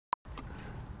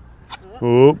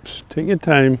Oops, take your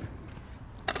time.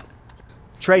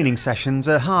 Training sessions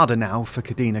are harder now for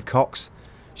Kadeena Cox.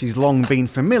 She's long been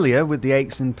familiar with the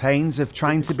aches and pains of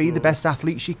trying to be the best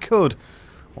athlete she could.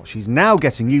 What she's now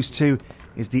getting used to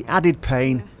is the added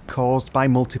pain caused by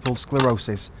multiple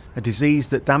sclerosis, a disease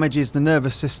that damages the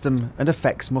nervous system and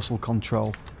affects muscle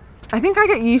control. I think I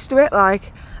get used to it.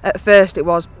 Like, at first it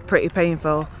was pretty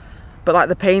painful, but like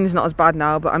the pain is not as bad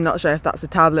now, but I'm not sure if that's the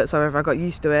tablets or if I got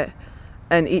used to it.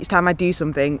 And each time I do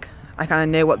something, I kind of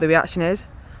know what the reaction is.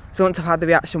 So once I've had the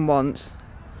reaction once,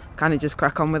 kind of just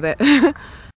crack on with it.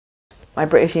 My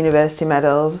British University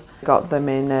medals, got them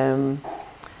in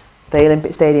the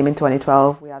Olympic Stadium in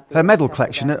 2012. Her medal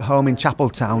collection at home in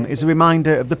Chapeltown is a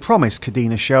reminder of the promise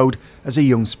Kadeena showed as a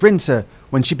young sprinter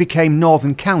when she became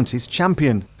Northern Counties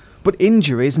champion. But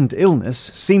injuries and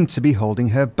illness seemed to be holding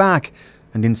her back,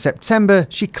 and in September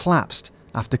she collapsed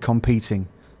after competing.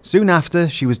 Soon after,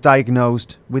 she was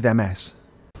diagnosed with MS.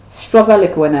 Struggle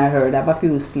like when I heard, I have a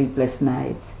few sleepless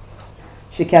nights.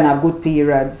 She can have good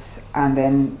periods and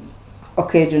then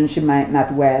occasionally she might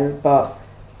not well, but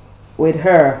with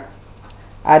her,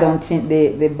 I don't think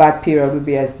the bad period will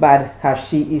be as bad because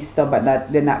she is stubborn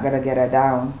that they're not going to get her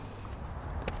down.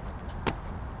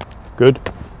 Good.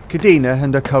 Kadeena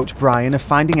and her coach Brian are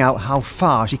finding out how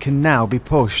far she can now be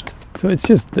pushed. So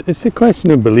it's a question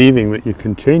of believing that you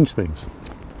can change things.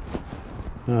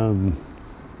 And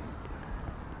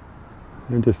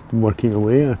just working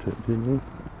away at it, you know.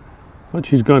 What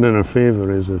she's got in her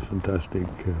favour is a fantastic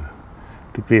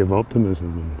degree of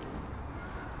optimism, and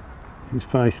she's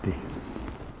feisty.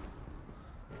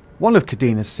 One of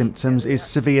Kadeena's symptoms is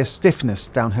severe stiffness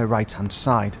down her right-hand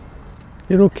side.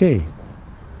 You're okay.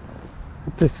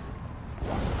 Is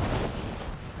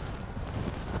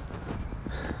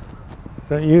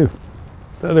that you?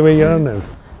 Is that the way you are now?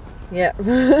 Yeah.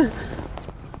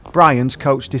 Brian's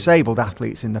coached disabled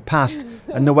athletes in the past,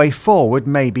 and the way forward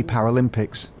may be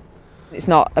Paralympics. It's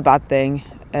not a bad thing,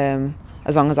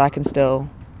 as long as I can still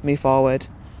move forward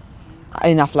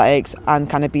in athletics and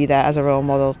kind of be there as a role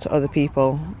model to other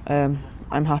people.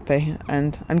 I'm happy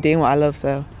and I'm doing what I love,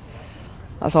 so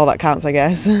that's all that counts, I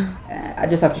guess. I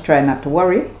just have to try not to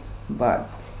worry, but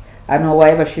I know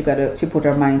whatever she put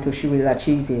her mind to, she will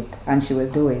achieve it, and she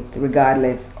will do it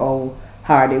regardless how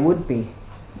hard it would be.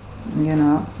 You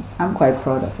know, I'm quite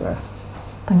proud of her.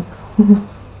 Thanks.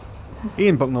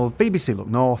 Ian Bucknell, BBC Look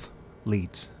North,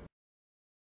 Leeds.